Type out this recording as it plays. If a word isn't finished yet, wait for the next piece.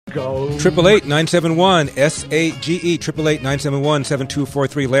Go. 888-971-SAGE,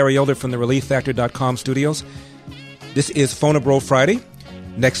 888-971-7243. Larry Elder from the ReliefFactor.com studios. This is Phonabro Friday.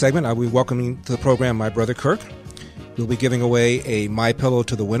 Next segment, I'll be welcoming to the program my brother Kirk. We'll be giving away a My Pillow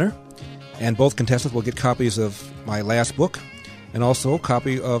to the winner, and both contestants will get copies of my last book and also a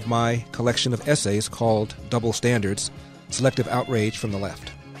copy of my collection of essays called Double Standards, Selective Outrage from the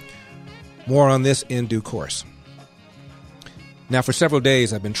Left. More on this in due course. Now, for several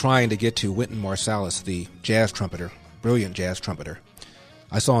days, I've been trying to get to Wynton Marsalis, the jazz trumpeter, brilliant jazz trumpeter.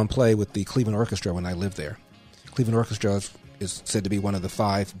 I saw him play with the Cleveland Orchestra when I lived there. Cleveland Orchestra is said to be one of the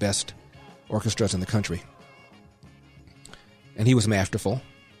 5 best orchestras in the country. And he was masterful.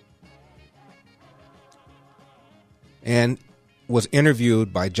 And was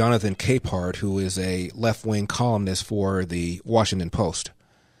interviewed by Jonathan Capehart, who is a left-wing columnist for the Washington Post.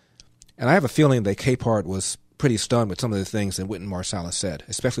 And I have a feeling that Capehart was pretty stunned with some of the things that Wynton Marsalis said,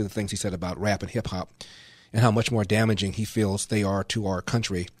 especially the things he said about rap and hip-hop and how much more damaging he feels they are to our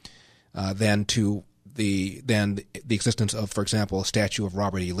country than the existence of, for example, a statue of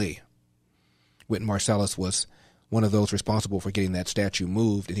Robert E. Lee. Wynton Marsalis was one of those responsible for getting that statue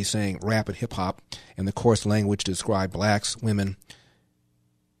moved, and he's saying rap and hip-hop and the coarse language to describe blacks, women,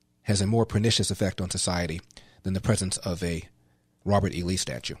 has a more pernicious effect on society than the presence of a Robert E. Lee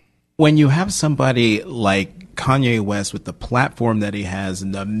statue. When you have somebody like Kanye West with the platform that he has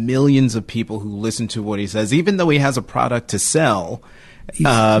and the millions of people who listen to what he says, even though he has a product to sell,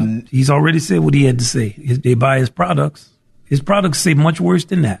 he's already said what he had to say. They buy his products. His products say much worse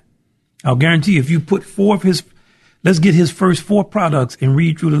than that. I'll guarantee you, if you put 4 of his, let's get his first 4 products and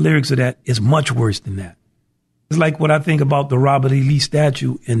read through the lyrics of that, it's much worse than that. It's like what I think about the Robert E. Lee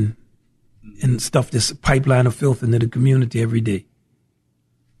statue and stuff, this pipeline of filth into the community every day.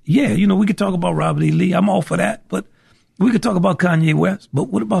 Yeah, we could talk about Robert E. Lee. I'm all for that. But we could talk about Kanye West. But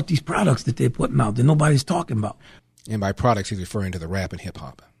what about these products that they're putting out that nobody's talking about? And by products, he's referring to the rap and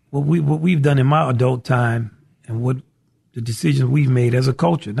hip-hop. What we've done in my adult time and what the decisions we've made as a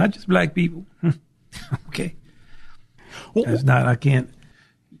culture, not just black people. Okay. That's not, I mean,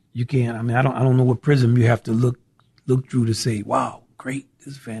 I don't know what prism you have to look through to say, wow, great, this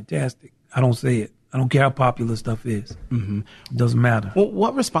is fantastic. I don't say it. I don't care how popular stuff is. Mm-hmm. It doesn't matter. Well,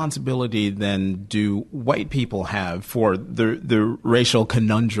 what responsibility then do white people have for the racial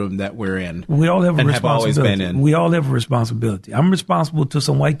conundrum that we're in? We all have a responsibility. Have always been in. We all have a responsibility. I'm responsible to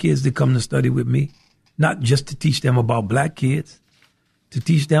some white kids that come to study with me, not just to teach them about black kids, to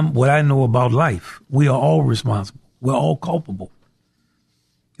teach them what I know about life. We are all responsible. We're all culpable.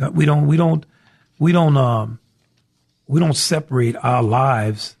 We don't separate our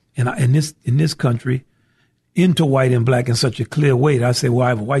lives in this country into white and black in such a clear way that I say, well, I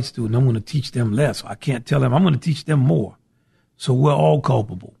have a white student, I'm going to teach them less. I can't tell them, I'm going to teach them more. So we're all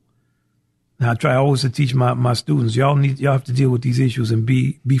culpable. Now I try always to teach my students, y'all have to deal with these issues and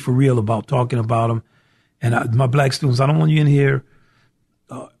be for real about talking about them. And my black students, I don't want you in here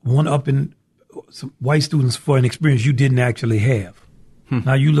one-upping some white students for an experience you didn't actually have.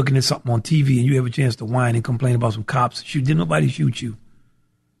 Now you looking at something on TV and you have a chance to whine and complain about some cops. Didn't nobody shoot you?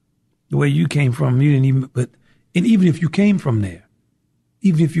 The way you came from, you didn't even, and even if you came from there,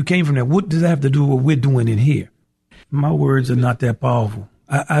 what does that have to do with what we're doing in here? My words are not that powerful.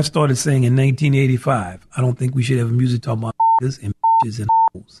 I started saying in 1985, I don't think we should have music talking about and and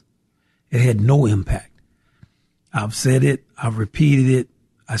hoes. It had no impact. I've said it. I've repeated it.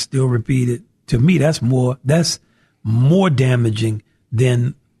 I still repeat it. To me, that's more damaging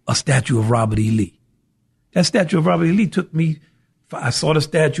than a statue of Robert E. Lee. That statue of Robert E. Lee took me, I saw the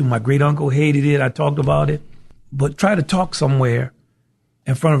statue, my great uncle hated it, I talked about it, but try to talk somewhere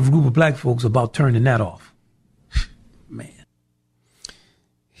in front of a group of black folks about turning that off. Man.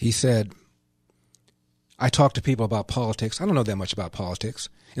 He said, I talk to people about politics. I don't know that much about politics.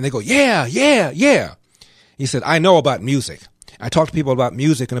 And they go, yeah. He said, I know about music. I talk to people about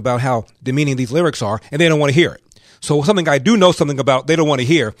music and about how demeaning these lyrics are, and they don't want to hear it. So something I do know something about, they don't want to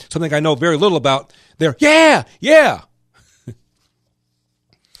hear. Something I know very little about, they're, yeah.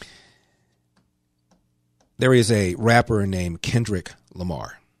 There is a rapper named Kendrick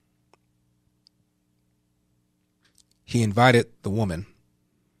Lamar. He invited the woman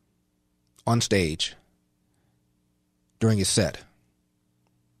on stage during his set,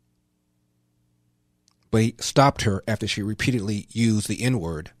 but he stopped her after she repeatedly used the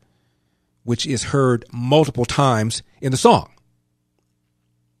N-word, which is heard multiple times in the song.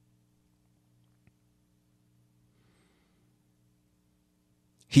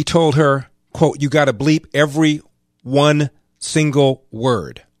 He told her, quote, you got to bleep every one single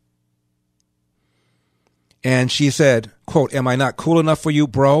word. And she said, quote, "Am I not cool enough for you,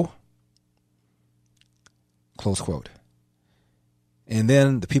 bro?" Close quote. And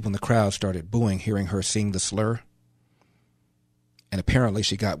then the people in the crowd started booing, hearing her sing the slur. And apparently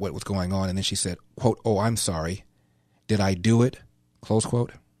she got what was going on. And then she said, quote, "Oh, I'm sorry. Did I do it?" Close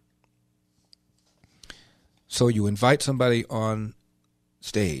quote. So you invite somebody on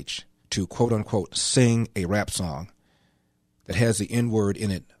stage to, quote unquote, sing a rap song that has the N-word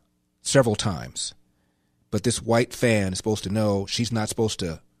in it several times. But this white fan is supposed to know she's not supposed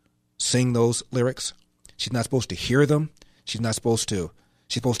to sing those lyrics. She's not supposed to hear them. She's supposed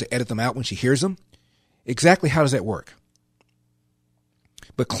to edit them out when she hears them. Exactly how does that work?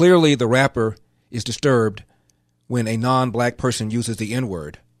 But clearly the rapper is disturbed when a non-black person uses the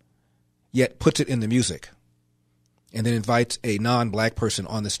N-word, yet puts it in the music, and then invites a non-black person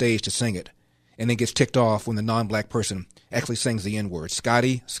on the stage to sing it, and then gets ticked off when the non-black person actually sings the N-word.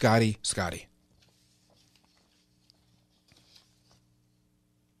 Scotty, Scotty, Scotty.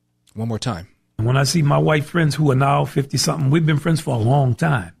 One more time. When I see my white friends who are now 50-something, we've been friends for a long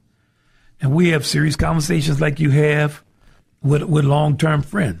time. And we have serious conversations like you have with long-term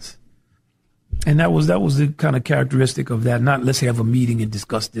friends. And that was the kind of characteristic of that. Not let's have a meeting and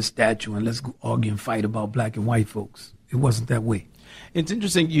discuss this statue and let's argue and fight about black and white folks. It wasn't that way. It's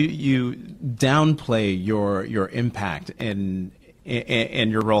interesting you downplay your impact and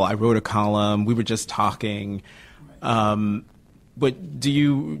your role. I wrote a column. We were just talking. But do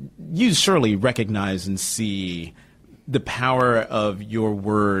you surely recognize and see the power of your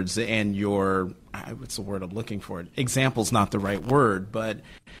words and your, what's the word I'm looking for? Example's not the right word, but...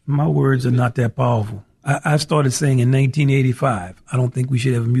 My words are not that powerful. I started saying in 1985, I don't think we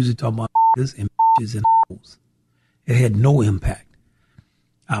should have music talking about and and hoes. It had no impact.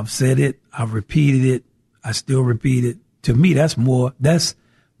 I've said it. I've repeated it. I still repeat it. To me, that's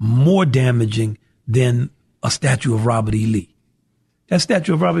more damaging than a statue of Robert E. Lee. That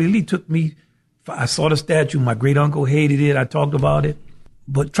statue of Robert E. Lee took me, I saw the statue, my great uncle hated it, I talked about it,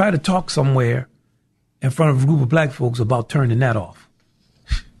 but try to talk somewhere in front of a group of black folks about turning that off.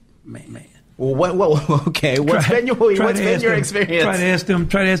 Man. Well, okay, what's been your experience? Try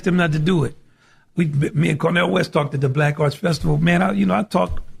to ask them not to do it. Me and Cornel West talked at the Black Arts Festival. Man, I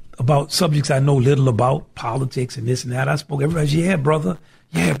talk about subjects I know little about, politics and this and that. I spoke, everybody said, yeah, brother.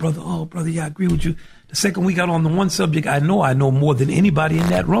 Oh, brother, yeah, I agree with you. The second we got on the one subject I know more than anybody in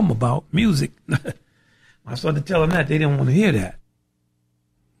that room about, music. I started telling them that. They didn't want to hear that.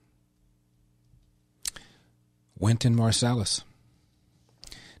 Wynton Marsalis.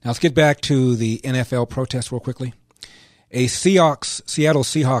 Now let's get back to the NFL protest real quickly. A Seattle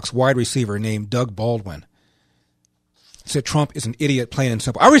Seahawks wide receiver named Doug Baldwin said Trump is an idiot, plain and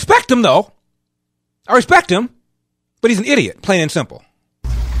simple. I respect him, though. I respect him, but he's an idiot, plain and simple.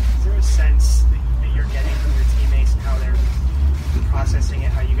 Is there a sense that you're getting from your teammates and how they're processing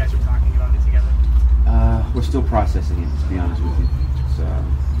it, how you guys are talking about it together? We're still processing it, to be honest with you. It's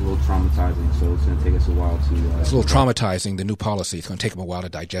a little traumatizing, so it's going to take us a while to... It's a little traumatizing, the new policy. It's going to take them a while to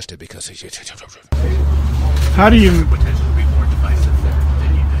digest it because... How do you... potentially be more divisive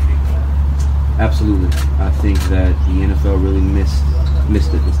than you think? Absolutely. I think that the NFL really missed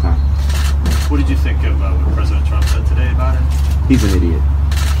it this time. What did you think of what President Trump said today about it? He's an idiot.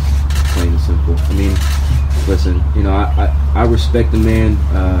 Plain and simple. I mean, listen, I respect the man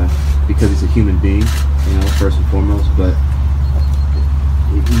because he's a human being, first and foremost, but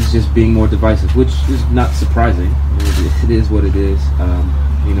he's just being more divisive, which is not surprising. It is what it is,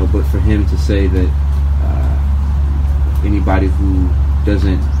 but for him to say that anybody who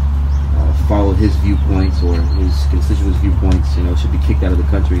doesn't follow his viewpoints or his constituents' viewpoints, should be kicked out of the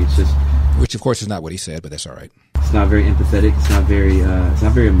country. It's just... Which, of course, is not what he said, but that's all right. It's not very empathetic. It's not very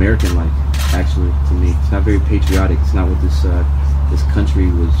American-like, actually, to me. It's not very patriotic. It's not what this country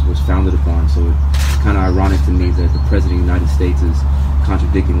was founded upon. So it's kind of ironic to me that the President of the United States is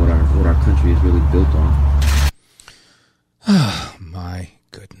contradicting what our country is really built on. Oh, my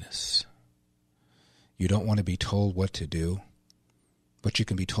goodness. You don't want to be told what to do, but you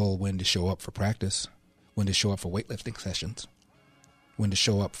can be told when to show up for practice, when to show up for weightlifting sessions, when to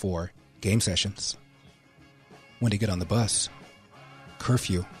show up for game sessions, when to get on the bus,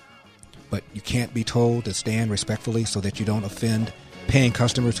 curfew. But you can't be told to stand respectfully so that you don't offend paying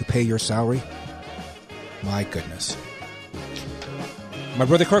customers who pay your salary. My goodness. My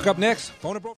brother Kirk up next. Phone a bro.